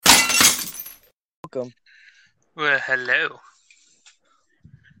Welcome. Well, hello.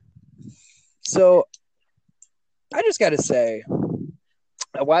 So I just got to say,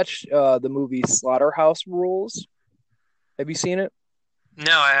 I watched the movie Slaughterhouse Rules. Have you seen it?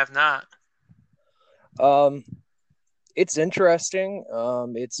 No, I have not. Um, it's interesting.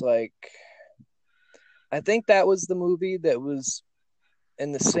 It's like I think that was the movie that was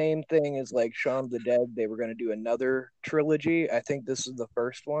in the same thing as like Shaun of the Dead. They were going to do another trilogy. I think this is the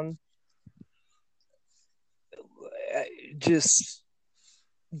first one. Just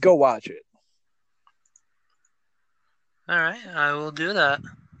go watch it. All right, I will do that.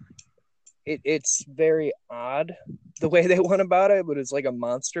 It's very odd the way they went about it, but it's like a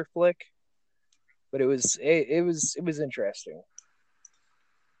monster flick. But it was interesting.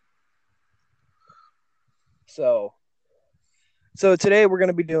 So So today we're going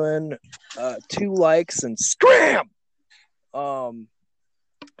to be doing two likes and scram. Um,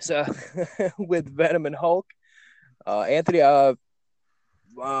 so with Venom and Hulk, Anthony,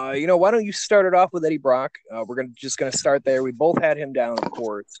 why don't you start it off with Eddie Brock? We're just gonna start there. We both had him down, of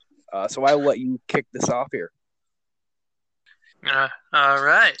course. So I will let you kick this off here. All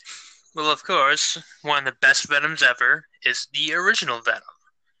right. Well, of course, one of the best Venoms ever is the original Venom.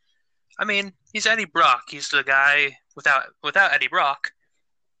 I mean, he's Eddie Brock. He's the guy without Eddie Brock,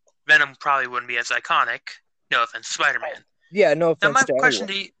 Venom probably wouldn't be as iconic. No offense, Spider-Man. Yeah, no Now offense my to question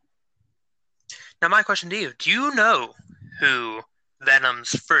anyone. to you, now my question to you: do you know who Venom's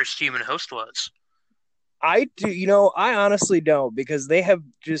first human host was? I do. I honestly don't because they have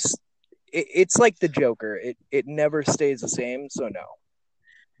just. It's like the Joker. It never stays the same. So no.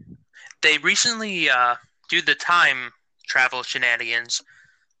 They recently, due to the time travel shenanigans,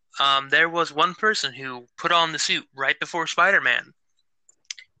 there was one person who put on the suit right before Spider-Man,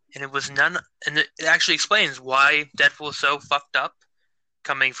 and it was none. And it actually explains why Deadpool is so fucked up,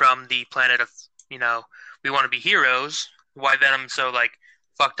 coming from the planet of you know we want to be heroes. Why Venom's so like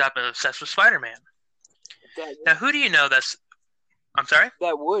fucked up and obsessed with Spider-Man. That Now, who do you know that's? I'm sorry.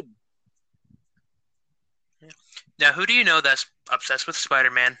 that would Now, who do you know that's obsessed with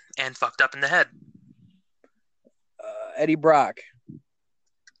Spider-Man and fucked up in the head? Eddie Brock,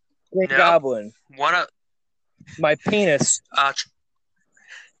 Green No, Goblin, one of my penis. uh,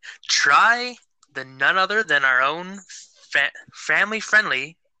 try the none other than our own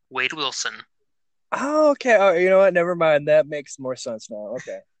family-friendly Wade Wilson. Oh, okay. Oh, you know what? Never mind. That makes more sense now.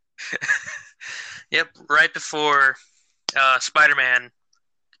 Okay. Yep, right before Spider-Man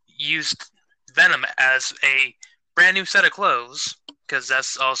used Venom as a brand new set of clothes, because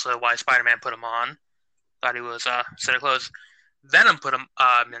that's also why Spider-Man put him on. Thought he was a set of clothes. Venom put him,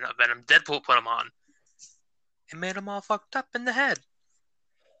 not Venom, Deadpool put him on and made him all fucked up in the head.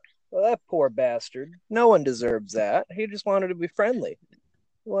 Well, that poor bastard. No one deserves that. He just wanted to be friendly.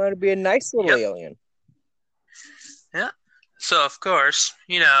 He wanted to be a nice little Yep, alien. yeah. So of course,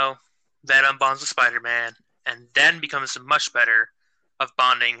 Venom bonds with Spider-Man, and then becomes much better of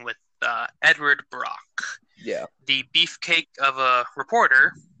bonding with Edward Brock, Yeah. the beefcake of a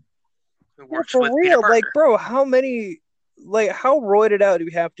reporter who No, works for with Peter real. Like, Parker. bro, how roided out do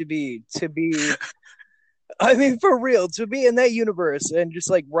we have to be? I mean, for real, to be in that universe and just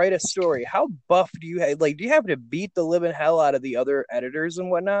like write a story. How buff do you have? Like, do you have to beat the living hell out of the other editors and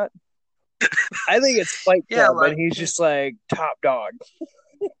whatnot? I think it's Fight Yeah, Club, and he's just like top dog.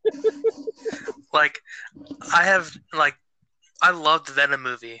 like I have like I loved the Venom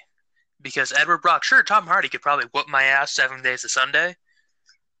movie because Edward Brock. Sure, Tom Hardy could probably whoop my ass 7 days a Sunday,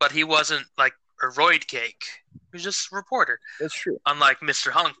 but he wasn't like a roid cake. He was just a reporter, That's true. unlike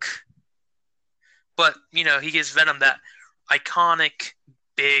Mr. Hunk. But he gives Venom that iconic,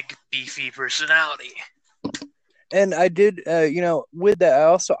 big, beefy personality. And I did, with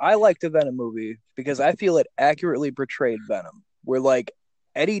that, I liked the Venom movie because I feel it accurately portrayed Venom. Where like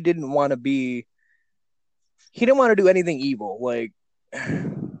Eddie didn't want to be, he didn't want to do anything evil. Like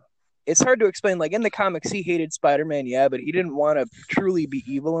it's hard to explain. Like in the comics, he hated Spider-Man, yeah, but he didn't want to truly be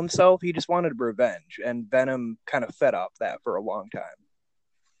evil himself. He just wanted revenge, and Venom kind of fed off that for a long time.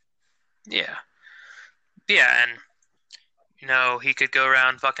 Yeah, yeah, and he could go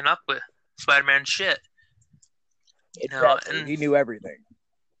around fucking up with Spider-Man shit. Exactly, And he knew everything.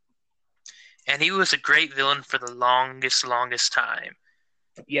 he was a great villain for the longest time.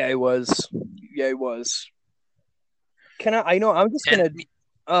 Yeah, he was. Yeah, he was. Can I? I know. I'm just And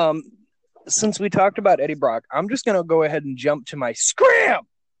gonna um since we talked about Eddie Brock, I'm just gonna go ahead and jump to my scram.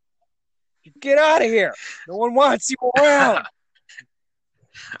 Get out of here. No one wants you around.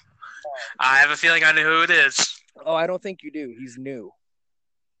 I have a feeling I know who it is. Oh, I don't think you do. He's new.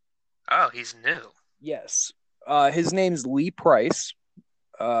 Oh, he's new. Yes. His name's Lee Price.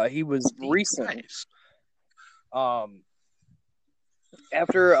 He was recent. Nice. Um,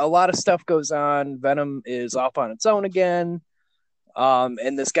 After a lot of stuff goes on, Venom is off on its own again.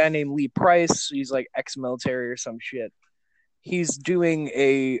 And this guy named Lee Price, he's like ex-military or some shit. He's doing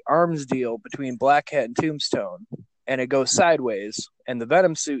a arms deal between Black Cat and Tombstone, and it goes sideways. And the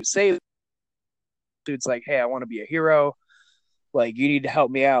Venom suit saves. Suit's like, "Hey, I want to be a hero. Like, you need to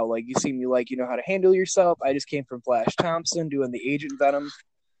help me out. Like, you seem like you know how to handle yourself. I just came from Flash Thompson doing the Agent Venom.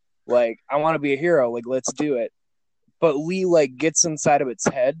 Like, I want to be a hero. Like, let's do it." But Lee like gets inside of its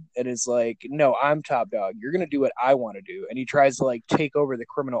head and is like, "No, I'm top dog. You're gonna do what I want to do." And he tries to like take over the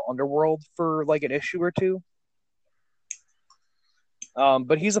criminal underworld for like an issue or two.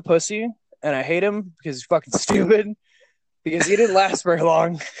 But he's a pussy, and I hate him because he's fucking stupid. Because he didn't last very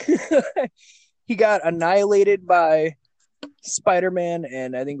long. He got annihilated by Spider-Man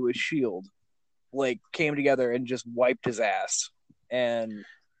and I think it was Shield. Like came together and just wiped his ass. And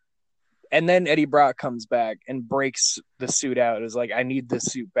then Eddie Brock comes back and breaks the suit out. Is like, "I need this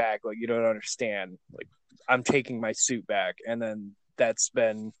suit back. Like, you don't understand. Like, I'm taking my suit back." And then it's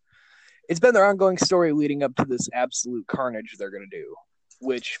been their ongoing story leading up to this absolute carnage they're gonna do,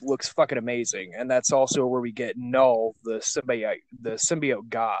 which looks fucking amazing. And that's also where we get Null, the symbiote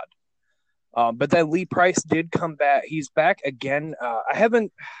god. But then Lee Price did come back. He's back again.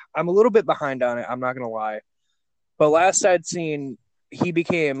 I'm a little bit behind on it. I'm not gonna lie. But last I'd seen, he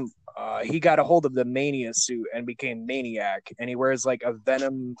got a hold of the Mania suit and became Maniac, and he wears like a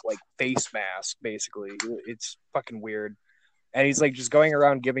Venom like face mask. Basically, it's fucking weird. And he's like just going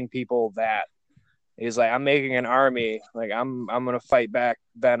around giving people that. He's like, "I'm making an army. Like I'm gonna fight back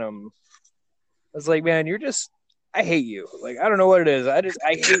Venom." I was like, "Man, I hate you. Like I don't know what it is. I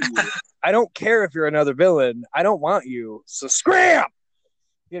hate you. I don't care if you're another villain. I don't want you. So scram!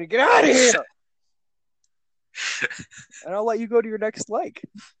 You gotta get out of here." And I'll let you go to your next like.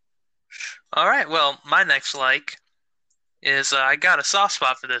 All right. Well, my next like is I got a soft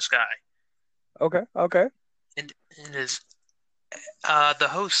spot for this guy. Okay. And it is the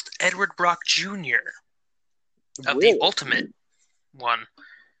host Edward Brock Jr. of Really? the Ultimate one,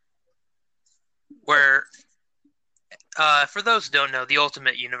 where for those who don't know, the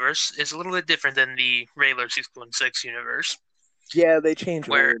Ultimate Universe is a little bit different than the regular 616 universe. Yeah, they change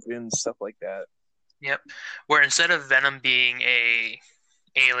words and stuff like that. Yep. Where instead of Venom being a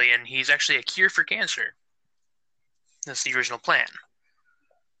alien, he's actually a cure for cancer. That's the original plan.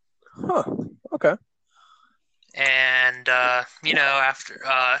 Huh. Okay. And, after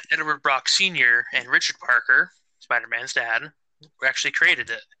Edward Brock Sr. and Richard Parker, Spider-Man's dad, actually created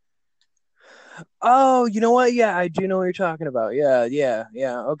it. Oh, you know what? Yeah, I do know what you're talking about. Yeah,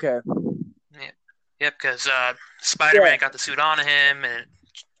 okay. Yep, because Spider-Man got the suit on him, and it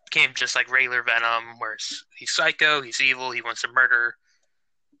became just like regular Venom, where he's psycho, he's evil, he wants to murder.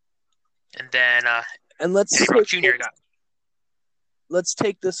 And then Eddie Brock Jr. Let's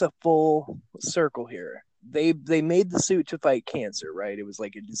take this a full circle here. They made the suit to fight cancer, right? It was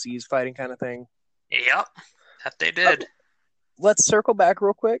like a disease fighting kind of thing. Yep, that they did. Let's circle back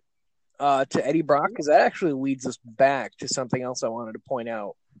real quick to Eddie Brock, because that actually leads us back to something else I wanted to point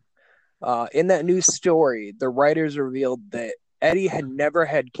out. In that news story, the writers revealed that Eddie had never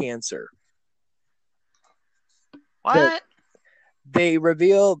had cancer. What? They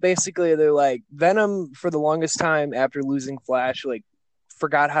reveal, basically, they're like, Venom, for the longest time after losing Flash, like,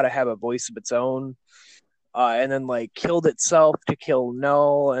 forgot how to have a voice of its own. And then, like, killed itself to kill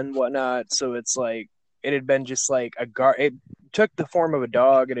Null and whatnot. So it's like, it had been just like it took the form of a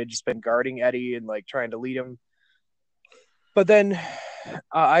dog and had just been guarding Eddie and, like, trying to lead him. But then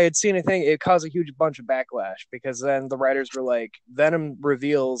I had seen a thing, it caused a huge bunch of backlash, because then the writers were like, Venom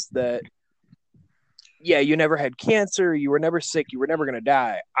reveals that, yeah, you never had cancer, you were never sick, you were never going to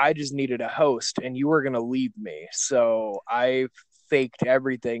die. I just needed a host, and you were going to leave me. So I faked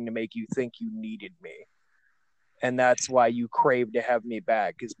everything to make you think you needed me. And that's why you crave to have me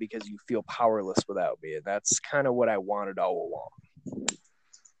back, is because you feel powerless without me. And that's kind of what I wanted all along.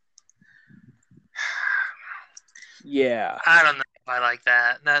 Yeah. I don't know if I like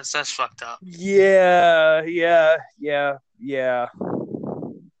that. That's fucked up. Yeah.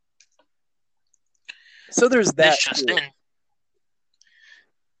 So there's that. This just in.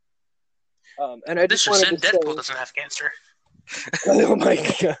 And I this just in, Deadpool doesn't have cancer. Oh my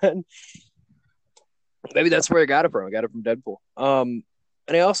god. Maybe that's where I got it from. I got it from Deadpool. And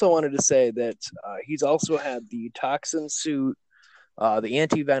I also wanted to say that he's also had the toxin suit, the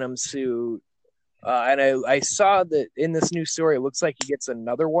anti-venom suit, and I saw that in this new story, it looks like he gets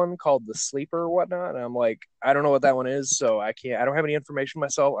another one called the Sleeper or whatnot. And I'm like, I don't know what that one is, so I don't have any information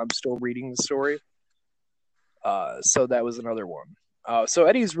myself. I'm still reading the story. So that was another one. So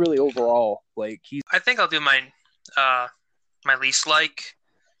Eddie's really overall like he's I think I'll do uh my least like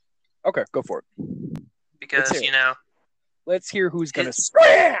okay. Go for it. Let's because hear you it. know Let's hear who's gonna his,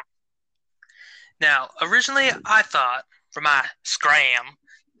 scram. now originally I thought for my scram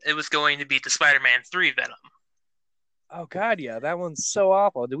it was going to be the Spider-Man 3 Venom. Oh God, yeah, that one's so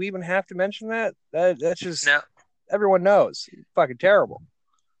awful. Do we even have to mention that? That's just No, everyone knows. It's fucking terrible.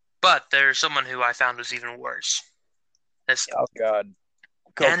 but there's someone who I found was even worse. It's Oh God,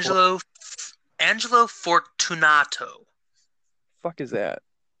 go for it. Angelo Fortunato. Fuck is that?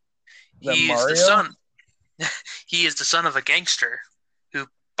 The He's the Mario? son. He is the son of a gangster who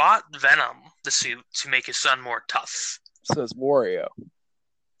bought Venom, the suit, to make his son more tough. Says Wario.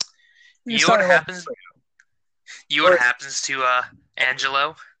 You know what happens? You know what happens to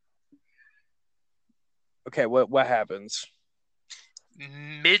Angelo? Okay, what happens?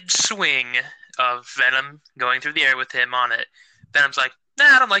 Mid swing of Venom going through the air with him on it, Venom's like,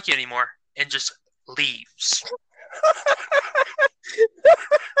 "Nah, I don't like you anymore," and just leaves.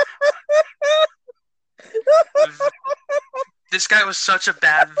 This guy was such a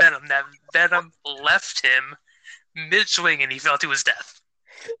bad Venom that Venom left him mid swing and he fell to his death.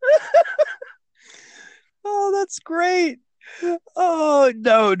 Oh, that's great. Oh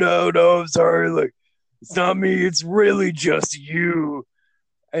no! I'm sorry. Like, it's not me. It's really just you.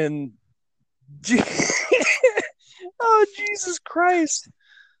 And oh Jesus Christ!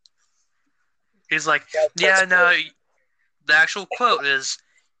 He's like, yeah, no. The actual quote is,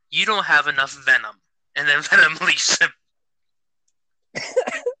 "You don't have enough Venom," and then Venom leaves him.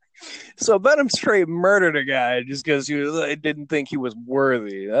 So Venom straight murdered a guy just because he didn't think he was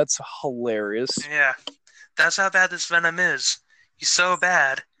worthy. That's hilarious. Yeah, that's how bad this Venom is. He's so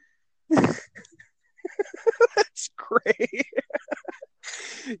bad. That's great.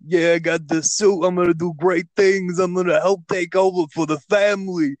 Yeah, I got the suit. I'm gonna do great things. I'm gonna help take over for the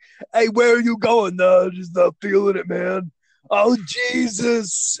family. Hey, where are you going? No, just not feeling it, man. Oh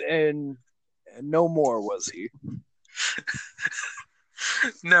Jesus! And no more was he.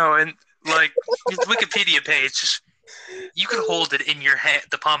 No, and like his Wikipedia page, you could hold it in your hand,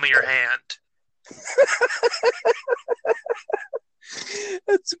 the palm of your hand.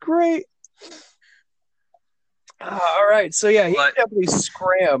 That's great. All right, so yeah, he But definitely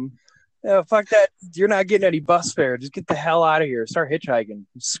scram. Yeah, fuck that. You're not getting any bus fare. Just get the hell out of here. Start hitchhiking.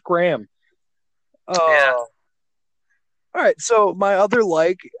 Scram. yeah, Oh, all right. So my other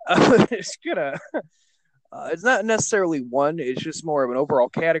like is gonna. It's not necessarily one. It's just more of an overall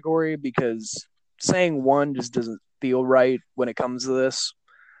category because saying one just doesn't feel right when it comes to this.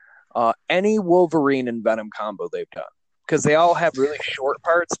 Any Wolverine and Venom combo they've done because they all have really short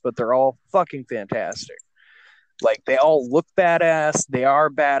parts, but they're all fucking fantastic. Like they all look badass, they are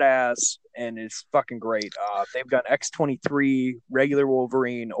badass, and it's fucking great. They've done X-23, regular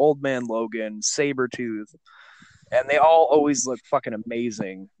Wolverine, Old Man Logan, Sabretooth, and they all always look fucking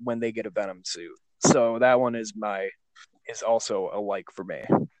amazing when they get a Venom suit. So that one is also a like for me.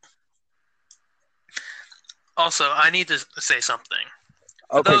 also, I need to say something.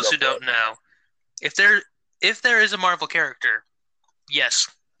 For Okay, those who don't know, if there is a Marvel character, yes,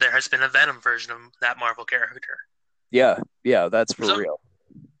 there has been a Venom version of that Marvel character. yeah, that's for real.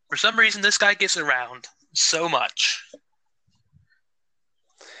 For some reason, this guy gets around so much.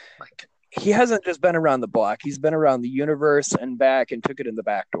 Like He hasn't just been around the block; he's been around the universe and back, and took it in the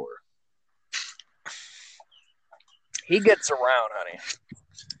back door. He gets around, honey.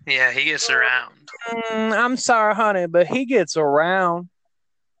 yeah, he gets around. I'm sorry, honey, but he gets around.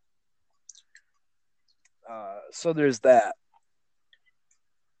 So there's that.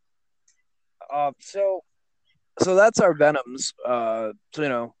 So that's our Venoms. So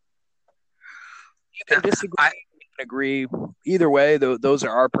you can disagree, you can agree. Either way, those are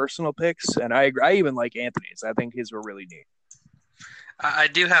our personal picks, and I even like Anthony's. I think his were really neat. I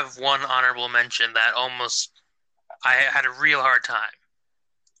do have one honorable mention that almost I had a real hard time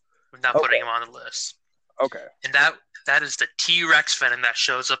with not putting him on the list. Okay. And that is the T-Rex Venom that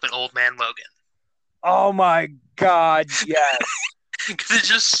shows up in Old Man Logan. Oh my God, yes. Because it's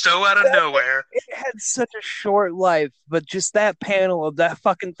just so out of nowhere. It had such a short life, but just that panel of that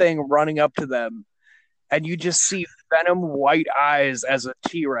fucking thing running up to them, and you just see Venom white eyes as a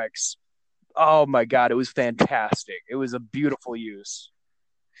T-Rex. Oh my God, it was fantastic. It was a beautiful use.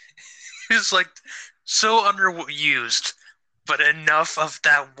 It was like so underused, but enough of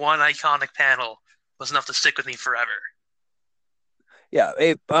that one iconic panel was enough to stick with me forever. Yeah,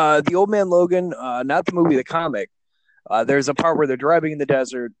 the Old Man Logan, not the movie, the comic. There's a part where they're driving in the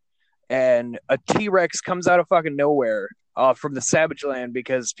desert, and a T-Rex comes out of fucking nowhere from the Savage Land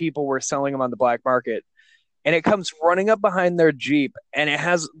because people were selling them on the black market, and it comes running up behind their Jeep, and it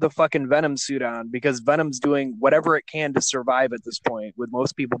has the fucking Venom suit on because Venom's doing whatever it can to survive at this point, with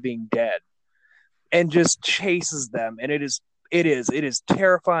most people being dead, and just chases them, and it is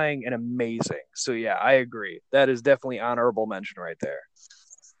terrifying and amazing. So yeah, I agree. That is definitely honorable mention right there.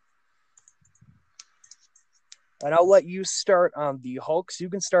 And I'll let you start on the Hulks. You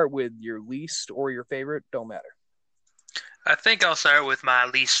can start with your least or your favorite. Don't matter. I think I'll start with my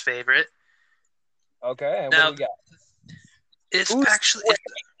least favorite. Okay, and what do Now, we got? it's Who's actually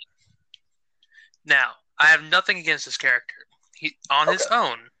now I have nothing against this character. He on his okay?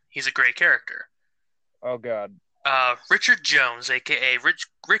 own, he's a great character. Oh god. Richard Jones, aka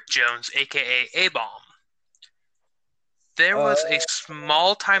Rick Jones, aka A-Bomb. There Uh, was a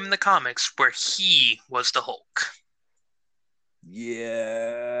small time in the comics where he was the Hulk.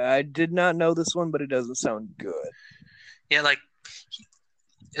 yeah, I did not know this one, but it doesn't sound good. Yeah, like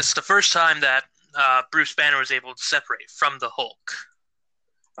it's the first time that Bruce Banner was able to separate from the Hulk.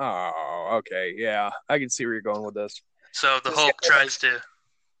 Oh, okay, yeah, I can see where you're going with this. So the This, Hulk tries to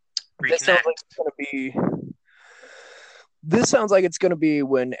this sounds like reconnect. it's gonna be. This sounds like it's gonna be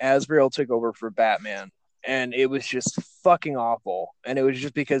when Azrael took over for Batman, and it was just fucking awful. And it was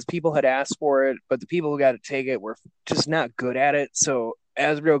just because people had asked for it, but the people who got to take it were just not good at it. So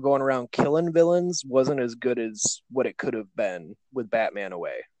Azrael going around killing villains wasn't as good as what it could have been with Batman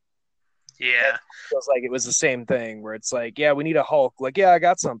away. And Yeah, it feels like it was the same thing where it's like, yeah, we need a Hulk. Like, yeah, I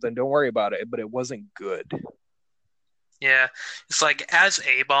got something. Don't worry about it. But it wasn't good. yeah. It's like as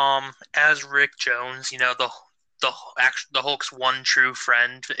A-Bomb, as Rick Jones, the Hulk's one true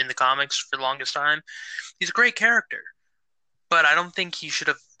friend in the comics for the longest time. He's a great character, but I don't think he should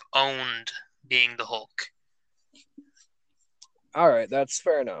have owned being the Hulk. All right, that's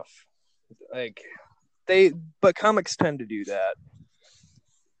fair enough. Like they, but comics tend to do that.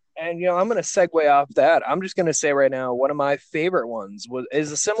 And I'm going to segue off that. I'm just going to say right now, one of my favorite ones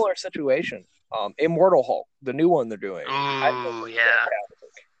is a similar situation. Immortal Hulk, the new one they're doing. I think Ooh, it's yeah,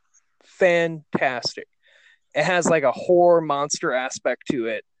 fantastic. It has like a horror monster aspect to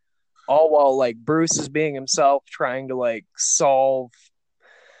it, all while like Bruce is being himself, trying to like solve.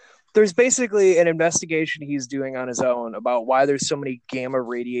 There's basically an investigation he's doing on his own about why there's so many gamma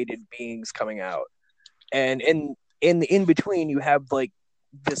radiated beings coming out, and in the in between you have like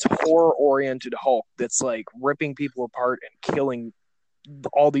this horror oriented Hulk that's like ripping people apart and killing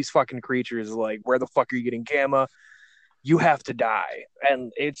all these fucking creatures. Like, where the fuck are you getting gamma? You have to die.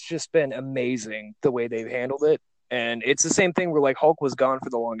 And it's just been amazing the way they've handled it. And it's the same thing where like Hulk was gone for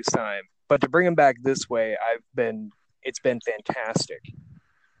the longest time, but to bring him back this way, it's been fantastic.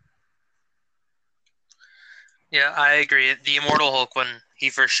 yeah. I agree. The Immortal Hulk when he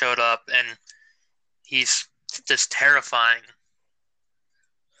first showed up, and he's just terrifying.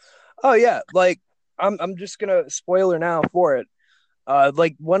 Oh yeah, like I'm just gonna spoiler now for it.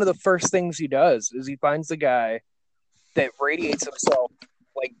 Like one of the first things he does is he finds the guy that radiates himself,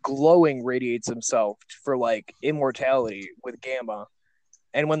 like glowing radiates himself for like immortality with gamma.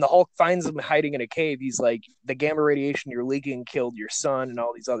 And when the Hulk finds him hiding in a cave, he's like, the gamma radiation you're leaking killed your son and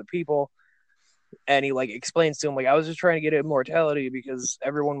all these other people. And he like explains to him like, I was just trying to get immortality because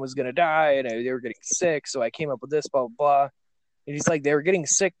everyone was gonna die and they were getting sick, so I came up with this, blah blah blah. And he's like, they were getting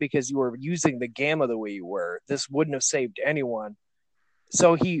sick because you were using the gamma the way you were. This wouldn't have saved anyone.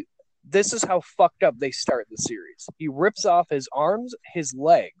 So this is how fucked up they start the series. He rips off his arms, his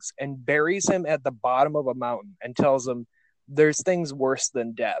legs, and buries him at the bottom of a mountain and tells him there's things worse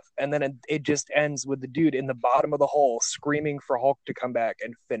than death. And then it just ends with the dude in the bottom of the hole screaming for Hulk to come back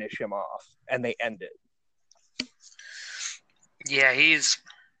and finish him off. And they end it. Yeah, he's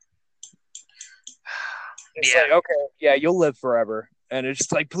It's yeah, like, okay, yeah, you'll live forever. And it's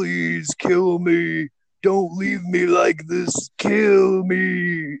just like, please kill me. Don't leave me like this. Kill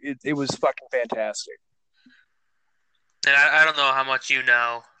me. It was fucking fantastic. and I don't know how much you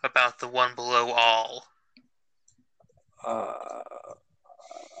know about the One Below All. Uh,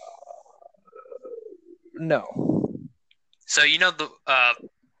 no. So you know the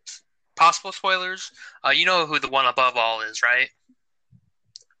possible spoilers. You know who the One Above All is, right?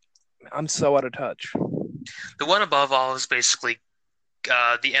 I'm so out of touch. The One Above All is basically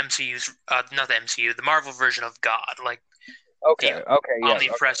the MCU's not the MCU, the Marvel version of God, like Okay, the okay, yeah. Okay.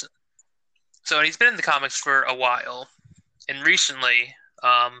 omnipresent. So he's been in the comics for a while, and recently,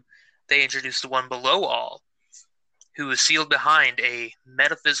 they introduced the One Below All, who is sealed behind a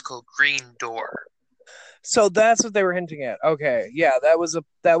metaphysical green door. So that's what they were hinting at. Okay, yeah, that was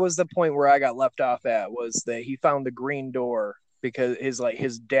the point where I got left off at, was that he found the green door because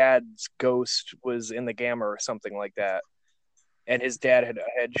his dad's ghost was in the gamma or something like that, and his dad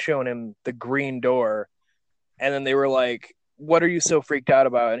had shown him the green door, And then they were like, "What are you so freaked out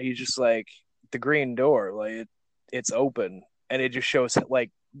about?" And he's just like, "The green door, like it's open." And it just shows like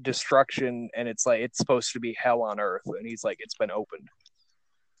destruction, and it's like it's supposed to be hell on earth, and he's like, "It's been opened."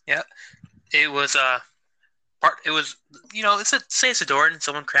 Yeah, it was part. It was say it's a door and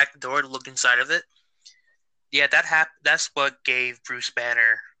someone cracked the door to look inside of it. Yeah, that's what gave Bruce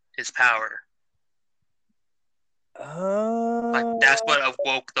Banner his power. Like that's what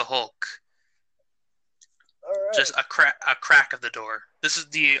awoke the Hulk. All right. Just a crack of the door. This is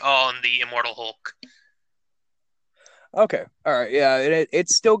the on the Immortal Hulk. Okay. All right. Yeah,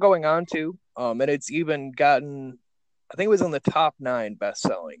 it's still going on too. And it's even gotten, I think it was in the top 9 best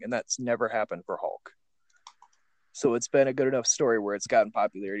selling, and that's never happened for Hulk. So it's been a good enough story where it's gotten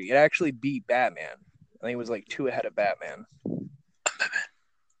popularity. It actually beat Batman. I think it was like 2 ahead of Batman.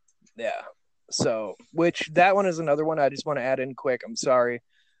 Yeah. So, which that one is another one I just want to add in quick. I'm sorry.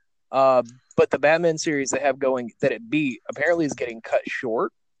 But the Batman series they have going that it beat apparently is getting cut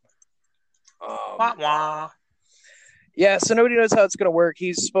short. Wah wah. Yeah, so nobody knows how it's going to work. He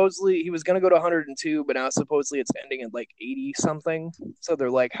was going to go to 102, but now supposedly it's ending at like 80 something. So they're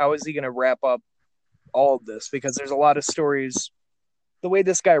like, how is he going to wrap up all of this? Because there's a lot of stories. The way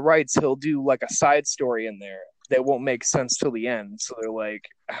this guy writes, he'll do like a side story in there that won't make sense till the end. So they're like,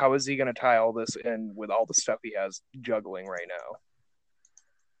 how is he going to tie all this in with all the stuff he has juggling right now?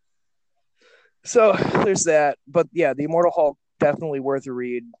 So there's that. But yeah, the Immortal Hulk definitely worth a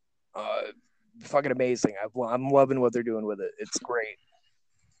read. Fucking amazing. I'm loving what they're doing with it. It's great.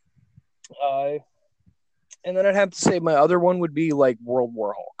 And then I'd have to say my other one would be like World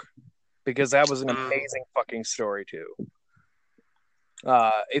War Hulk, because that was an amazing fucking story too.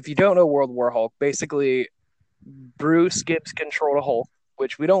 If you don't know World War Hulk, basically Bruce gives control to Hulk,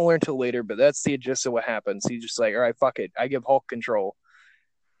 which we don't learn till later, but that's the gist of what happens. He's just like, all right, fuck it, I give Hulk control.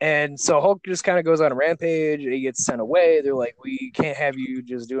 And so Hulk just kind of goes on a rampage. He gets sent away. They're like, we can't have you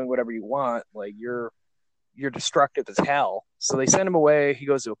just doing whatever you want. Like you're destructive as hell. So they send him away. He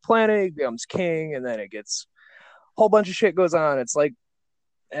goes to a planet, he becomes king, and then it gets a whole bunch of shit goes on. It's like,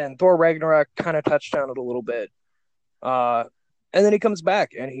 and Thor Ragnarok kind of touched on it a little bit. And then he comes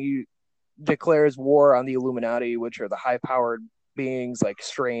back and he declares war on the Illuminati, which are the high-powered beings like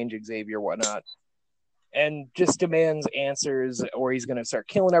Strange, Xavier, whatnot, and just demands answers, or he's going to start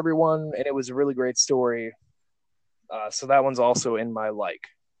killing everyone. And it was a really great story. So that one's also in my like.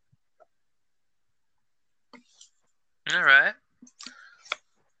 All right.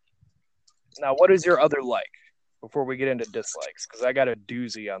 Now, what is your other like before we get into dislikes? Because I got a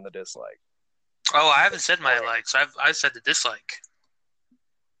doozy on the dislike. Oh, I haven't said my likes. I've said the dislike.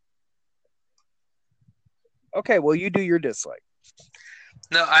 Okay, well, you do your dislike.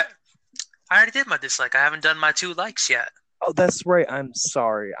 No, I already did my dislike. I haven't done my 2 likes yet. Oh, that's right. I'm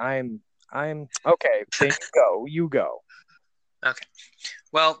sorry. I'm okay. Then you go. Okay.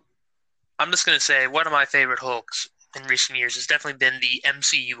 Well, I'm just gonna say one of my favorite Hulks in recent years has definitely been the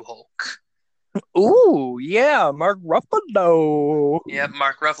MCU Hulk. Ooh, yeah, Mark Ruffalo. Yeah,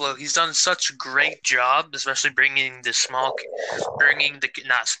 Mark Ruffalo. He's done such a great job, especially bringing this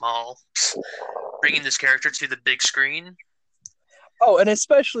character to the big screen. Oh, and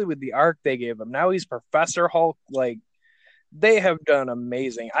especially with the arc they gave him. Now he's Professor Hulk. Like, they have done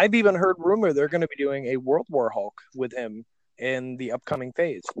amazing. I've even heard rumor they're going to be doing a World War Hulk with him in the upcoming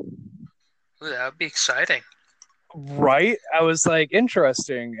phase. Ooh, that would be exciting. Right? I was like,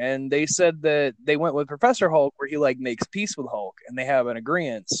 interesting. And they said that they went with Professor Hulk where he like makes peace with Hulk and they have an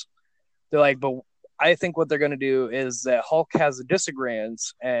agreement. They're like, but I think what they're going to do is that Hulk has a disagreement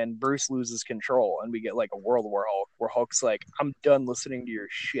and Bruce loses control and we get like a World War Hulk where Hulk's like, I'm done listening to your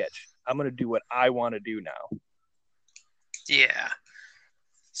shit. I'm going to do what I want to do now. Yeah.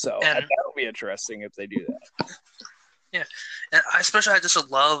 So that would be interesting if they do that. Yeah, and I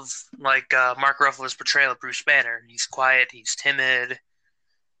just love like Mark Ruffalo's portrayal of Bruce Banner. He's quiet, he's timid.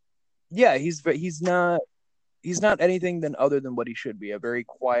 Yeah, he's not anything than other than what he should be, a very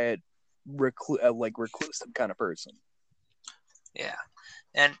quiet, reclusive kind of person. Yeah,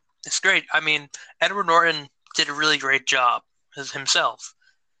 and it's great. I mean, Edward Norton did a really great job as himself,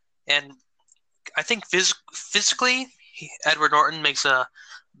 and I think physically, Edward Norton makes a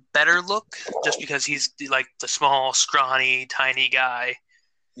better look just because he's like the small, scrawny, tiny guy.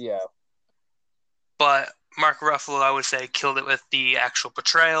 Yeah. But Mark Ruffalo, I would say, killed it with the actual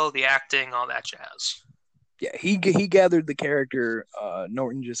portrayal, the acting, all that jazz. Yeah, he gathered the character.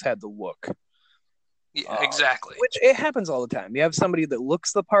 Norton just had the look. Yeah, exactly. Which it happens all the time. You have somebody that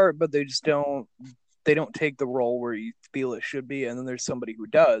looks the part, but they just don't take the role where you feel it should be, and then there's somebody who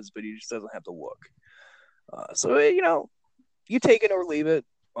does, but he just doesn't have the look. So you take it or leave it.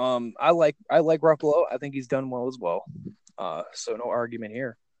 I like Ruffalo. I think he's done well as well. So no argument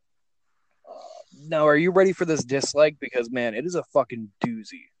here. Now, are you ready for this dislike? Because man, it is a fucking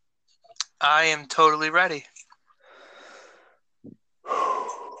doozy. I am totally ready.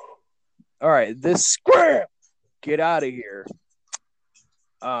 All right, this scram. Get out of here.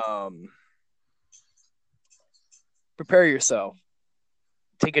 Prepare yourself.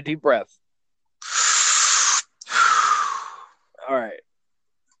 Take a deep breath. All right.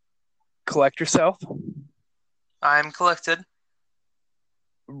 Collect yourself. I'm collected.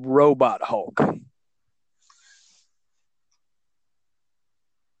 Robot Hulk.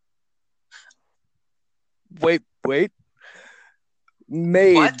 Wait.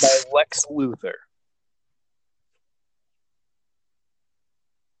 Made What? by Lex Luthor.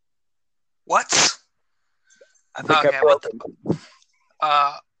 What? I think Okay, I broke him.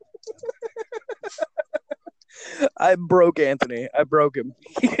 I broke Anthony. I broke him.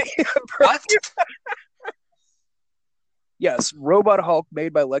 What? Yes, Robot Hulk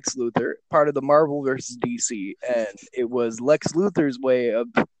made by Lex Luthor, part of the Marvel versus DC, and it was Lex Luthor's way of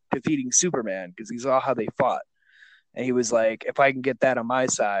defeating Superman because he saw how they fought. And he was like, if I can get that on my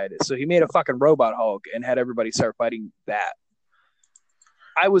side. So he made a fucking Robot Hulk and had everybody start fighting that.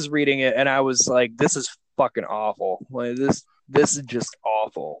 I was reading it and I was like, this is fucking awful. Like this is just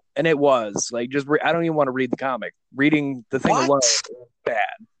awful. And it was. Like I don't even want to read the comic. Reading the thing What? alone was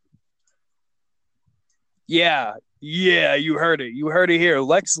bad. Yeah, you heard it. You heard it here.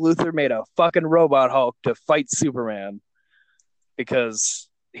 Lex Luthor made a fucking Robot Hulk to fight Superman because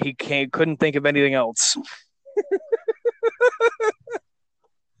he couldn't think of anything else.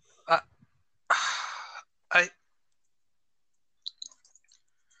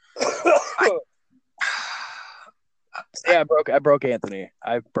 Yeah, I broke Anthony.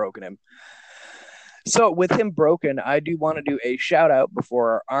 I've broken him. So with him broken, I do want to do a shout out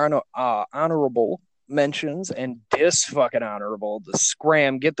before our honorable mentions and fucking honorable. The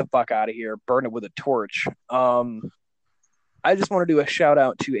scram, get the fuck out of here, burn it with a torch. I just want to do a shout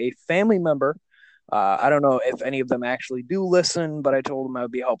out to a family member. I don't know if any of them actually do listen, but I told them I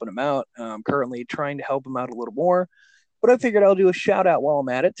would be helping them out. I'm currently trying to help them out a little more, but I figured I'll do a shout out while I'm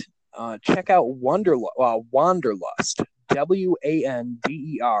at it. Check out Wanderlust, WANDER Lust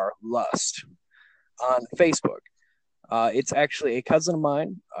on Facebook. It's actually a cousin of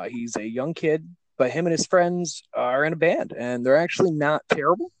mine. He's a young kid, but him and his friends are in a band, and they're actually not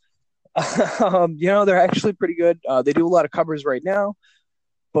terrible. They're actually pretty good. They do a lot of covers right now,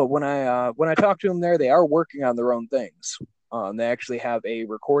 but when I talk to them there, they are working on their own things. They actually have a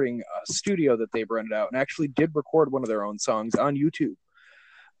recording studio that they've rented out and actually did record one of their own songs on YouTube.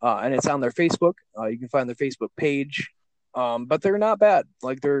 And it's on their Facebook. You can find their Facebook page. But they're not bad.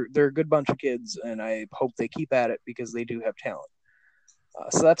 Like they're a good bunch of kids, and I hope they keep at it because they do have talent.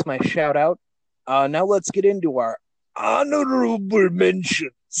 So that's my shout out. Now let's get into our honorable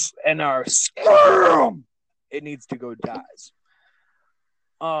mentions and our scrum. It needs to go dies.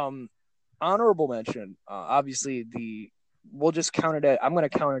 Honorable mention. Obviously we'll just count it. I'm going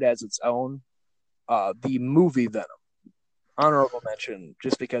to count it as its own. The movie Venom. Honorable mention,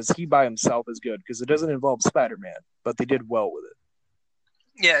 just because he by himself is good, because it doesn't involve Spider-Man, but they did well with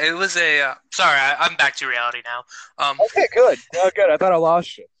it. Yeah, it was a. Sorry, I'm back to reality now. Okay, good. Good. I thought I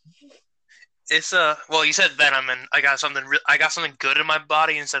lost you. It's well, you said Venom, and I got something. I got something good in my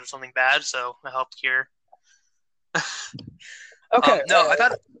body instead of something bad, so I helped cure. Okay. No, I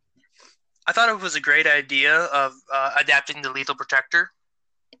thought it was a great idea of adapting the Lethal Protector.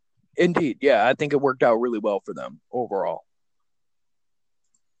 Indeed, yeah, I think it worked out really well for them overall.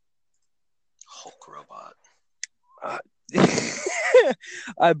 Hulk robot.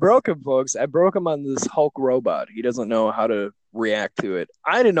 I broke him, folks. I broke him on this Hulk robot. He doesn't know how to react to it.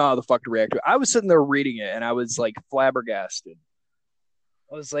 I didn't know how the fuck to react to it. I was sitting there reading it, and I was like flabbergasted.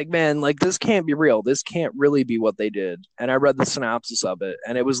 I was like, man, like this can't be real. This can't really be what they did. And I read the synopsis of it,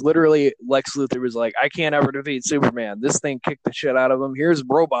 and it was literally Lex Luthor was like, I can't ever defeat Superman. This thing kicked the shit out of him. Here's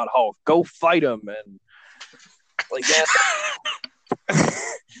Robot Hulk. Go fight him. And like that.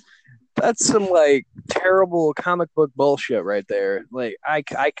 That's some like terrible comic book bullshit right there. Like I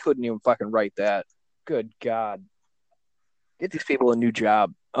couldn't even fucking write that. Good God. Get these people a new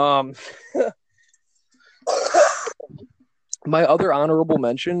job. My other honorable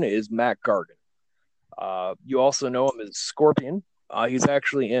mention is Matt Gargan. You also know him as Scorpion. He's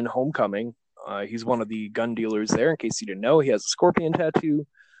actually in Homecoming. He's one of the gun dealers there. In case you didn't know, he has a Scorpion tattoo.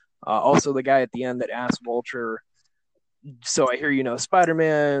 Also, the guy at the end that asked Vulture, so I hear you know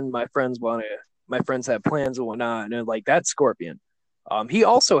Spider-Man. My friends have plans and whatnot, and like that's Scorpion. He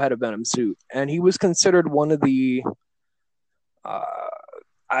also had a Venom suit, and he was considered one of the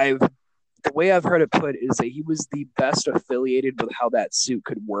I've the way I've heard it put is that he was the best affiliated with how that suit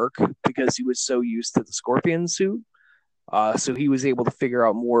could work because he was so used to the Scorpion suit. So he was able to figure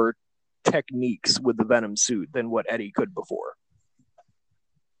out more techniques with the Venom suit than what Eddie could before.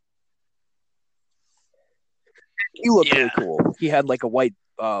 He looked really cool. He had like a white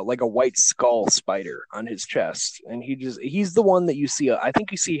skull spider on his chest, and he's the one that you see. I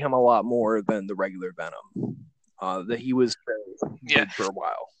think you see him a lot more than the regular Venom. That he was big for a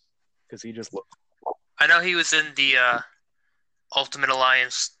while because he just looked. I know he was in the Ultimate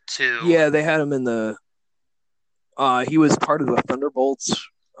Alliance too. Yeah, they had him in the. He was part of the Thunderbolts,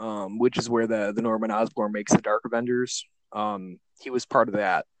 which is where the Norman Osborn makes the Dark Avengers. He was part of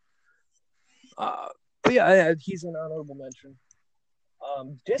that. But yeah, he's an honorable mention.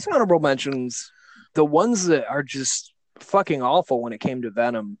 Dishonorable mentions, the ones that are just fucking awful when it came to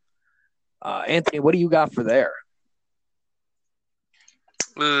Venom. Anthony, what do you got for there?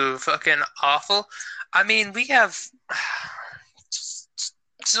 Ooh, fucking awful. I mean, we have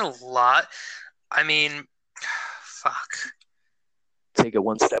just a lot. I mean, fuck. Take it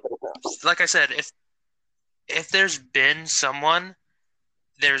one step at a time. Like I said, if there's been someone,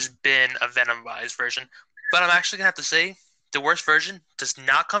 there's been a Venom-wise version. But I'm actually going to have to say, the worst version does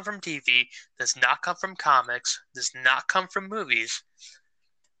not come from TV, does not come from comics, does not come from movies,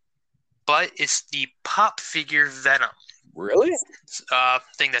 but it's the pop figure Venom. Really?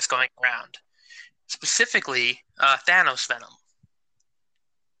 Thing that's going around. Specifically, Thanos Venom.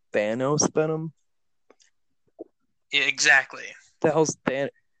 Thanos Venom? Yeah, exactly. The hell's Thanos?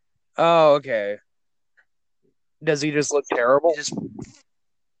 Oh, okay. Does he just look terrible?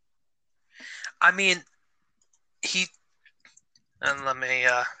 I mean, and let me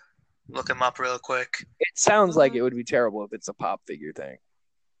look him up real quick. It sounds like it would be terrible if it's a pop figure thing.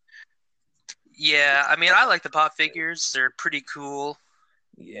 Yeah, I mean, I like the pop figures. They're pretty cool.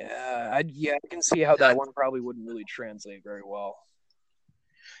 Yeah, I can see how that one probably wouldn't really translate very well.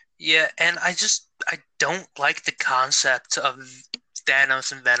 Yeah, and I don't like the concept of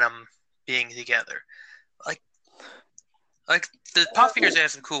Thanos and Venom being together. Like the pop figures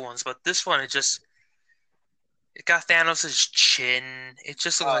have some cool ones, but this one it got Thanos' chin. It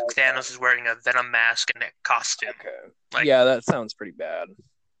just looks like Thanos is wearing a Venom mask and a costume. Okay. Yeah, that sounds pretty bad.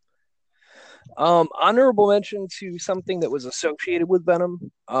 Honorable mention to something that was associated with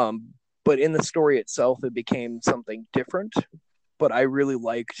Venom, but in the story itself, it became something different. But I really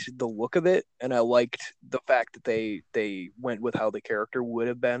liked the look of it, and I liked the fact that they went with how the character would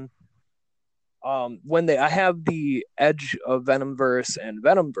have been. I have the Edge of Venomverse and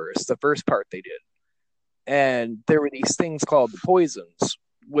Venomverse, the first part they did, and there were these things called the Poisons,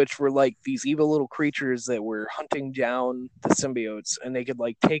 which were like these evil little creatures that were hunting down the symbiotes, and they could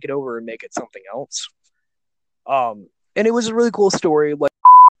like take it over and make it something else. And it was a really cool story. Like,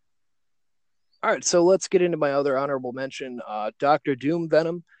 all right, so let's get into my other honorable mention. Dr. Doom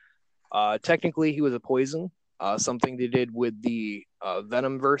Venom. Technically, he was a poison. Something they did with the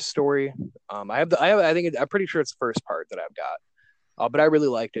Venomverse story. I'm pretty sure it's the first part that I've got. But I really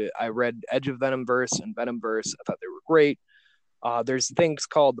liked it. I read Edge of Venomverse and Venomverse. I thought they were great. There's things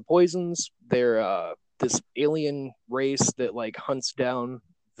called the Poisons. They're this alien race that like hunts down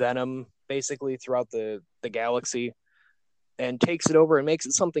Venom basically throughout the galaxy and takes it over and makes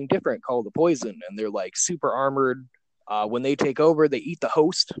it something different called the Poison. And they're like super armored. When they take over, they eat the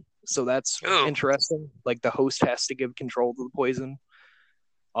host. So that's interesting. Like the host has to give control to the Poison.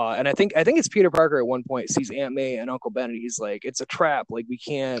 And I think it's Peter Parker at one point sees Aunt May and Uncle Ben, and he's like, "It's a trap. Like you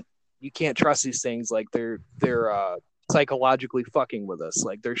can't trust these things. Like they're psychologically fucking with us.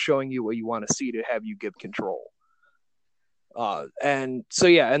 Like they're showing you what you want to see to have you give control." And so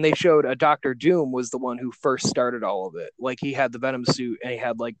yeah, and they showed Dr. Doom was the one who first started all of it. Like he had the Venom suit and he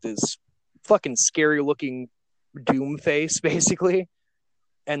had like this fucking scary looking Doom face basically.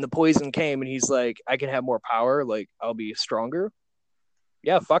 And the Poison came and he's like, "I can have more power. Like I'll be stronger."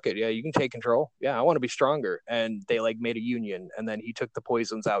 Yeah, fuck it. Yeah, you can take control. Yeah, I want to be stronger. And they like made a union, and then he took the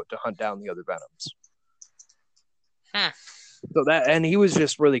Poisons out to hunt down the other Venoms. So and he was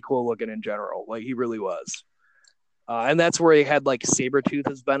just really cool looking in general. Like he really was. And that's where he had like Sabretooth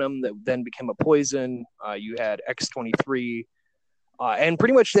as Venom that then became a Poison. You had X-23. And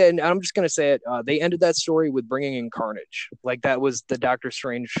pretty much then, I'm just going to say it, they ended that story with bringing in Carnage. Like that was the Doctor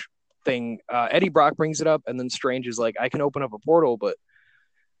Strange thing. Eddie Brock brings it up, and then Strange is like, "I can open up a portal, but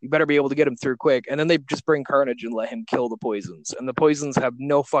you better be able to get him through quick." And then they just bring Carnage and let him kill the Poisons. And the Poisons have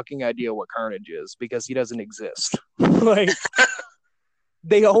no fucking idea what Carnage is because he doesn't exist. Like,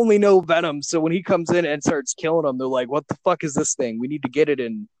 they only know Venom. So when he comes in and starts killing them, they're like, "What the fuck is this thing? We need to get it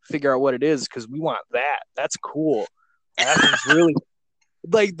and figure out what it is because we want that. That's cool. That thing's really..."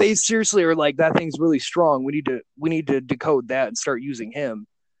 like they seriously are like, that thing's really strong. We need to decode that and start using him.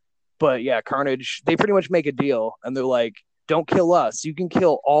 But yeah, Carnage, they pretty much make a deal and they're like, don't kill us. You can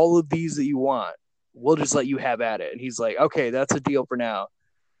kill all of these that you want. We'll just let you have at it. And he's like, okay, that's a deal for now.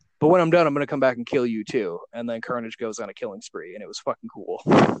 But when I'm done, I'm going to come back and kill you too. And then Carnage goes on a killing spree, and it was fucking cool.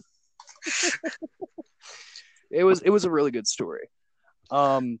 It was a really good story.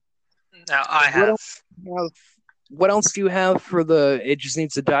 Now I have. What else do you have for the it just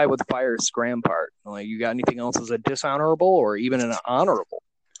needs to die with fire scram part? Like, you got anything else as a dishonorable or even an honorable?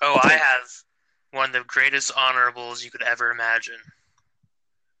 Oh, I have one of the greatest honorables you could ever imagine.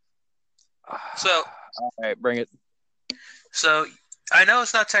 So, all right, bring it. So, I know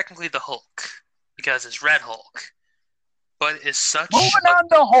it's not technically the Hulk because it's Red Hulk, but it's such. Moving on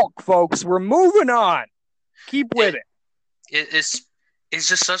to Hulk, folks. We're moving on. Keep with it. It's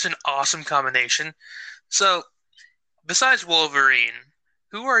just such an awesome combination. So, besides Wolverine,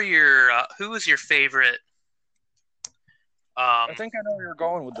 who is your favorite? I think I know where you're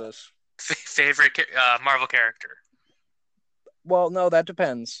going with this. Favorite Marvel character? Well, no, that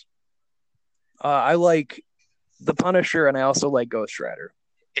depends. I like the Punisher, and I also like Ghost Rider.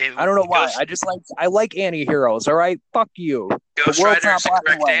 I don't know why. I like anti-heroes. All right, fuck you. Ghost Rider's the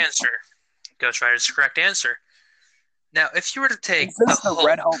correct answer. Ghost Rider's the correct answer. Now, if you were to take is this the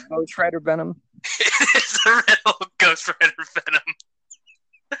Red Hulk Ghost Rider Venom? It's the Red Hulk Ghost Rider Venom.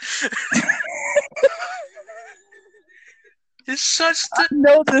 It's such the...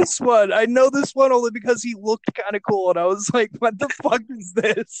 I know this one only because he looked kind of cool, and I was like, what the fuck is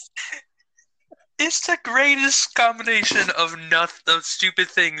this? It's the greatest combination of stupid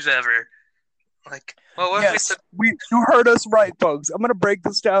things ever. Like, well, what yes, you heard us right, folks. I'm gonna break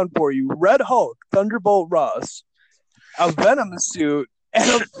this down for you. Red Hulk, Thunderbolt Ross, a Venom suit, and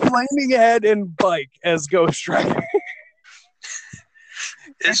a flaming head and bike as Ghost Rider.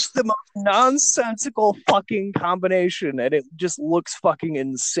 It's the most nonsensical fucking combination, and it just looks fucking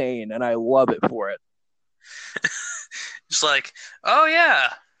insane, and I love it for it. It's like, oh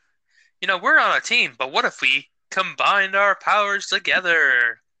yeah, we're on a team, but what if we combined our powers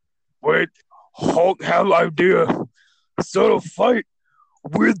together? Wait, Hulk have an idea. Instead of fight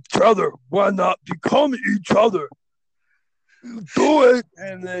with each other, why not become each other? Do it!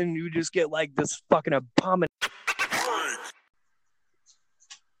 And then you just get like this fucking abomination.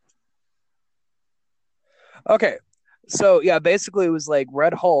 Okay, so yeah, basically it was like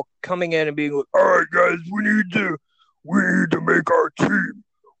Red Hulk coming in and being like, all right, guys, we need to make our team.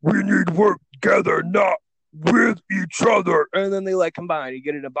 We need to work together, not with each other. And then they like combine. You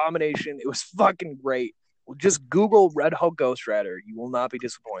get an abomination. It was fucking great. Just Google Red Hulk Ghost Rider. You will not be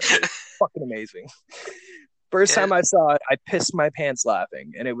disappointed. It's fucking amazing. First time I saw it, I pissed my pants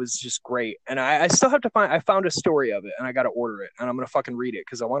laughing, and it was just great. And I still have to I found a story of it, and I got to order it, and I'm going to fucking read it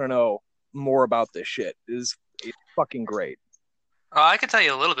because I want to know more about this shit. It's fucking great. I can tell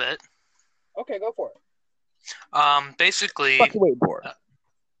you a little bit. Okay, go for it. Basically, what you waiting for?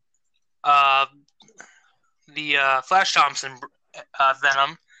 The Flash Thompson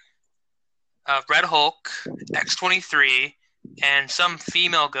Venom, Red Hulk, X-23, and some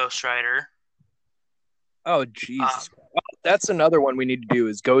female Ghost Rider. Oh, jeez. That's another one we need to do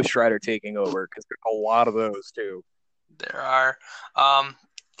is Ghost Rider taking over, because there's a lot of those, too. There are.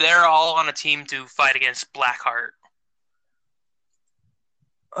 They're all on a team to fight against Blackheart.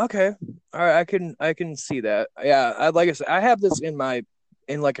 Okay. All right, I can see that. Yeah, like I said, I have this in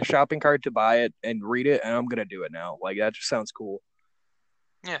like a shopping cart to buy it and read it, and I'm going to do it now. Like, that just sounds cool.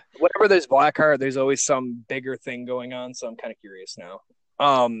 Yeah. Whenever there's Blackheart, there's always some bigger thing going on, so I'm kind of curious now.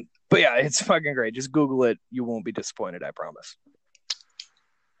 But yeah, it's fucking great. Just Google it. You won't be disappointed, I promise.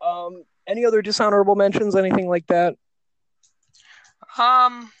 Any other dishonorable mentions? Anything like that?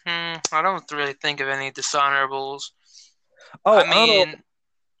 I don't really think of any dishonorables. Oh, I mean,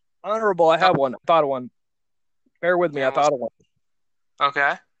 honorable. I have one. I thought of one. Bear with me. I thought of one.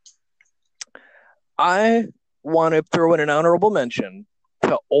 Okay. I want to throw in an honorable mention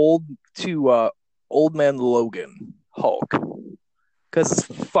to Old Man Logan Hulk, because it's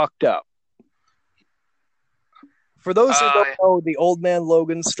fucked up. For those who don't know the Old Man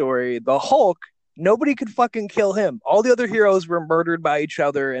Logan story, the Hulk, nobody could fucking kill him. All the other heroes were murdered by each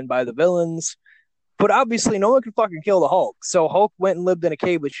other and by the villains. But obviously, no one could fucking kill the Hulk. So Hulk went and lived in a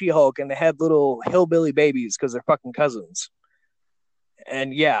cave with She-Hulk, and they had little hillbilly babies because they're fucking cousins.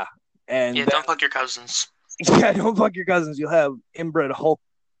 And yeah. Don't fuck your cousins. Yeah, don't fuck your cousins. You'll have inbred Hulk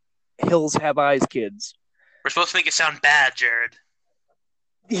Hills Have Eyes kids. We're supposed to make it sound bad, Jared.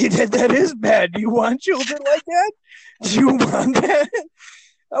 Yeah, that is bad. Do you want children like that? Do you want that?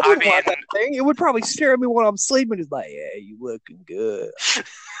 I I wouldn't mean, want that thing. It would probably stare at me when I'm sleeping. It's like, yeah, you looking good.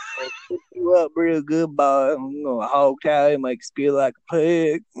 I'll pick you up real good, boy. I'm gonna hog tie you, make you feel like a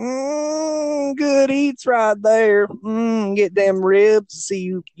pig. Good eats right there. Get them ribs.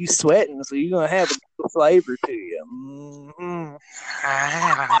 See you sweating, so you're gonna have a good flavor to you.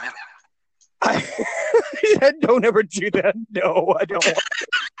 Don't ever do that. No, I don't.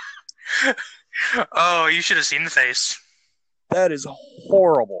 oh, you should have seen the face. That is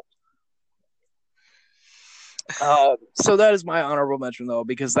horrible. So that is my honorable mention though,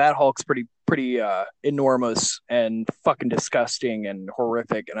 because that Hulk's pretty enormous and fucking disgusting and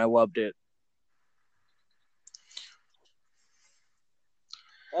horrific, and I loved it.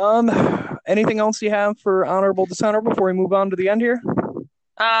 Anything else you have for honorable dishonorable before we move on to the end here?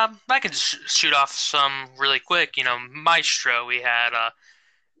 I could shoot off some really quick. Maestro. We had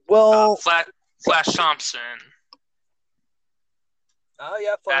Well, Flash Thompson. Oh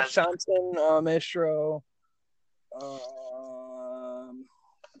yeah, Flash Thompson, Maestro.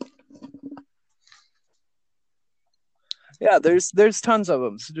 Yeah, there's tons of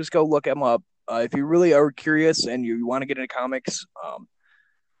them. So just go look them up. If you really are curious and you want to get into comics,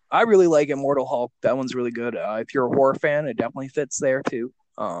 I really like Immortal Hulk. That one's really good. If you're a horror fan, it definitely fits there too.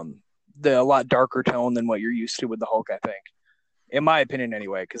 A lot darker tone than what you're used to with the Hulk, I think, in my opinion,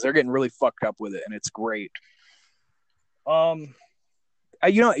 anyway, because they're getting really fucked up with it, and it's great. I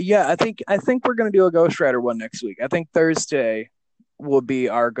think we're gonna do a Ghost Rider one next week. I think Thursday will be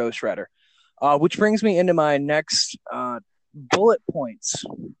our Ghost Rider, which brings me into my next bullet points.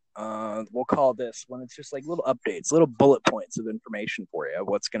 We'll call this when it's just like little updates, little bullet points of information for you of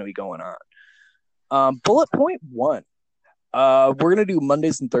what's going to be going on. Bullet point 1. We're going to do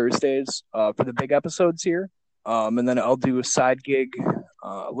Mondays and Thursdays for the big episodes here. And then I'll do a side gig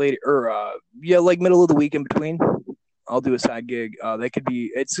later, or like middle of the week in between. I'll do a side gig.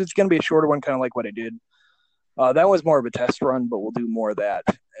 It's going to be a shorter one, kind of like what I did. That was more of a test run, but we'll do more of that.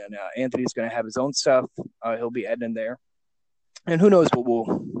 And Anthony's going to have his own stuff. He'll be editing there. And who knows what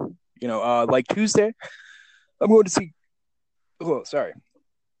we'll, like Tuesday, I'm going to see,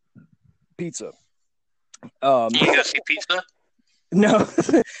 pizza. You go see pizza? No,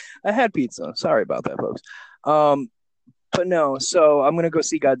 I had pizza. Sorry about that, folks. But no, so I'm going to go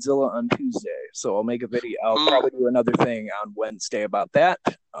see Godzilla on Tuesday. So I'll make a video. I'll probably do another thing on Wednesday about that.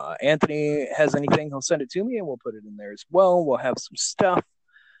 Anthony has anything, he'll send it to me and we'll put it in there as well. We'll have some stuff.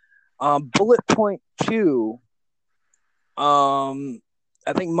 Bullet point 2.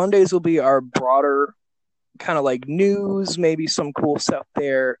 I think Mondays will be our broader kind of like news, maybe some cool stuff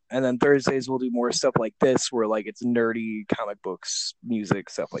there. And then Thursdays we'll do more stuff like this where like it's nerdy comic books, music,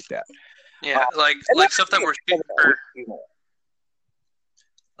 stuff like that. Yeah, like stuff that we're super.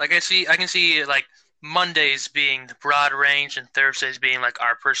 Like I can see like Mondays being the broad range and Thursdays being like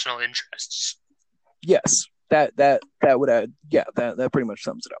our personal interests. Yes, that would that pretty much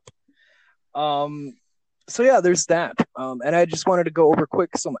sums it up. So yeah, there's that. And I just wanted to go over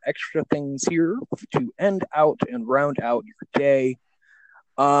quick some extra things here to end out and round out your day.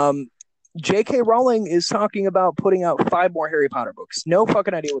 J.K. Rowling is talking about putting out 5 more Harry Potter books. No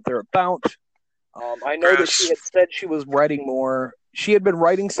fucking idea what they're about. I know that she had said she was writing more. She had been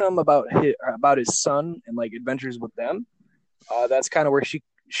writing some about his son and like adventures with them. That's kind of where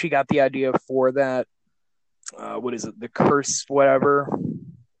she got the idea for that. What is it? The Curse, whatever.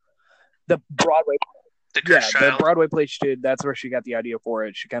 The Broadway. The Broadway play she did. That's where she got the idea for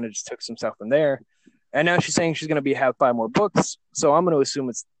it. She kind of just took some stuff from there, and now she's saying she's going to have 5 more books. So I'm going to assume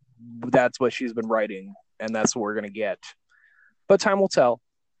that's what she's been writing, and that's what we're going to get. But time will tell.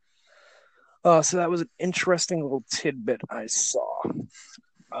 So that was an interesting little tidbit I saw.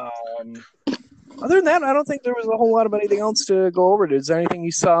 Other than that, I don't think there was a whole lot of anything else to go over. Is there anything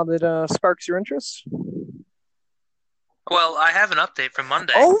you saw that sparks your interest? Well, I have an update from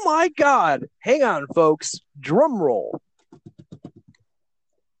Monday. Oh my God! Hang on, folks. Drum roll.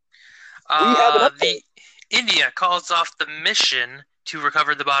 We have an update. India calls off the mission to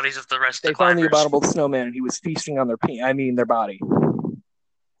recover the bodies of the rest of the climbers. They found the abominable snowman, and he was feasting on their body.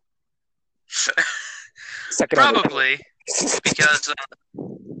 Probably because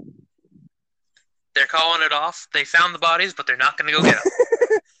they're calling it off. They found the bodies, but they're not going to go get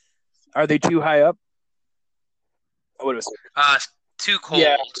them. Are they too high up? I would assume. Too cold.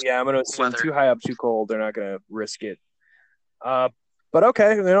 Yeah, I'm going to assume too high up, too cold. They're not going to risk it. But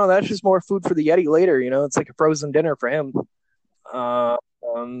okay, that's just more food for the Yeti later. It's like a frozen dinner for him. Yeah.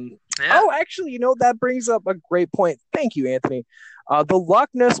 Oh, actually, that brings up a great point. Thank you, Anthony. The Loch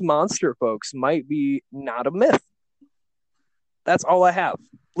Ness Monster, folks, might be not a myth. That's all I have.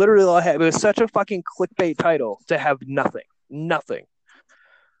 Literally all I have. It was such a fucking clickbait title to have nothing. Nothing.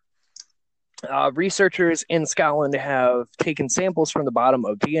 Researchers in Scotland have taken samples from the bottom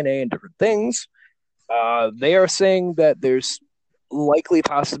of DNA and different things. They are saying that there's likely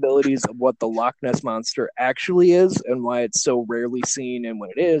possibilities of what the Loch Ness monster actually is and why it's so rarely seen, and when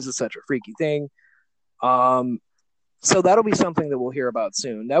it is, it's such a freaky thing. Um, so that'll be something that we'll hear about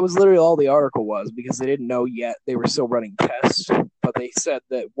soon. That was literally all the article was, because they didn't know yet. They were still running tests, but they said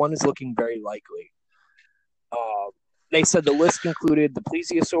that one is looking very likely. They said the list included the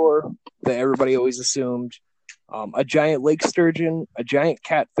plesiosaur that everybody always assumed, a giant lake sturgeon, a giant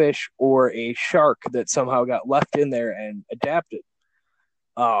catfish, or a shark that somehow got left in there and adapted.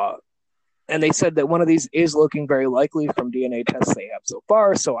 Uh, and they said that one of these is looking very likely from DNA tests they have so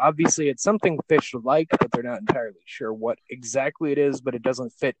far. So obviously it's something fish like, but they're not entirely sure what exactly it is, but it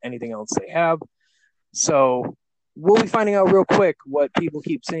doesn't fit anything else they have. So we'll be finding out real quick what people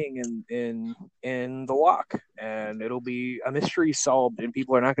keep seeing in the loch, and it'll be a mystery solved, and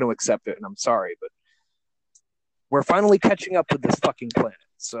people are not going to accept it. And I'm sorry, but we're finally catching up with this fucking planet.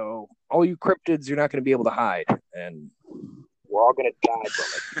 So all you cryptids, you're not going to be able to hide, and we're all going to die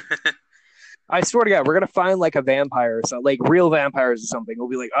from it. I swear to God, we're going to find like a vampire or something, like real vampires or something. We'll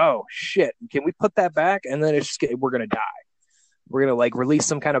be like, oh shit, can we put that back? And then we're going to die. We're going to like release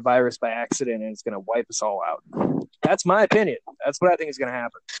some kind of virus by accident, and it's going to wipe us all out. That's my opinion. That's what I think is going to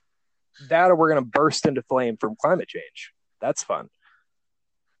happen. That, or we're going to burst into flame from climate change. That's fun.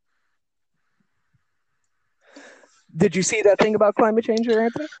 Did you see that thing about climate change,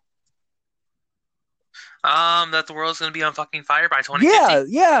 Anthony? That the world's gonna be on fucking fire by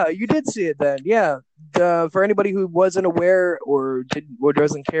 2050. Yeah, you did see it then. Yeah, for anybody who wasn't aware or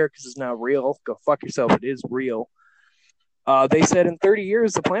doesn't care because it's not real, go fuck yourself. It is real. They said in 30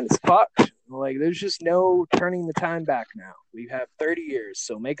 years the planet's fucked. Like, there's just no turning the time back now. We have 30 years,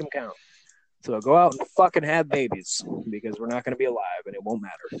 so make them count. So go out and fucking have babies, because we're not going to be alive, and it won't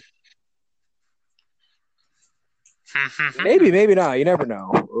matter. Maybe not. You never know.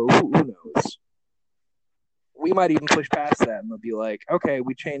 Who knows? We might even push past that, and they'll be like, okay,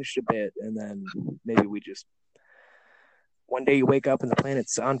 we changed a bit, and then maybe we just... One day you wake up and the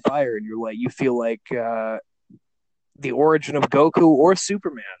planet's on fire, and you feel like... the origin of Goku or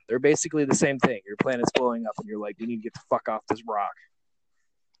Superman. They're basically the same thing. Your planet's blowing up, and you're like, we need to get the fuck off this rock.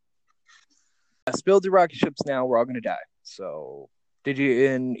 Build your rocket ships now. We're all going to die. So,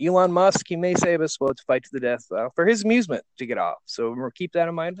 in Elon Musk, he may save us. We'll have to fight to the death for his amusement to get off. So keep that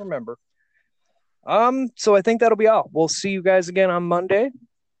in mind. Remember. So I think that'll be all. We'll see you guys again on Monday.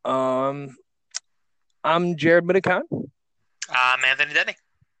 I'm Jared Midicon. I'm Anthony Denny.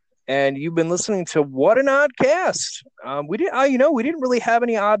 And you've been listening to What an Odd Cast. We didn't really have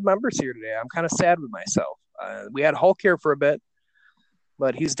any odd members here today. I'm kind of sad with myself. We had Hulk here for a bit,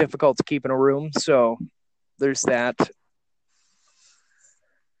 but he's difficult to keep in a room, so there's that.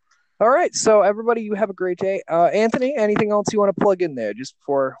 All right, so everybody, you have a great day. Anthony, anything else you want to plug in there just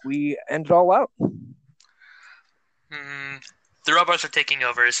before we end it all out? The robots are taking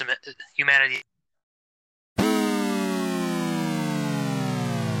over humanity.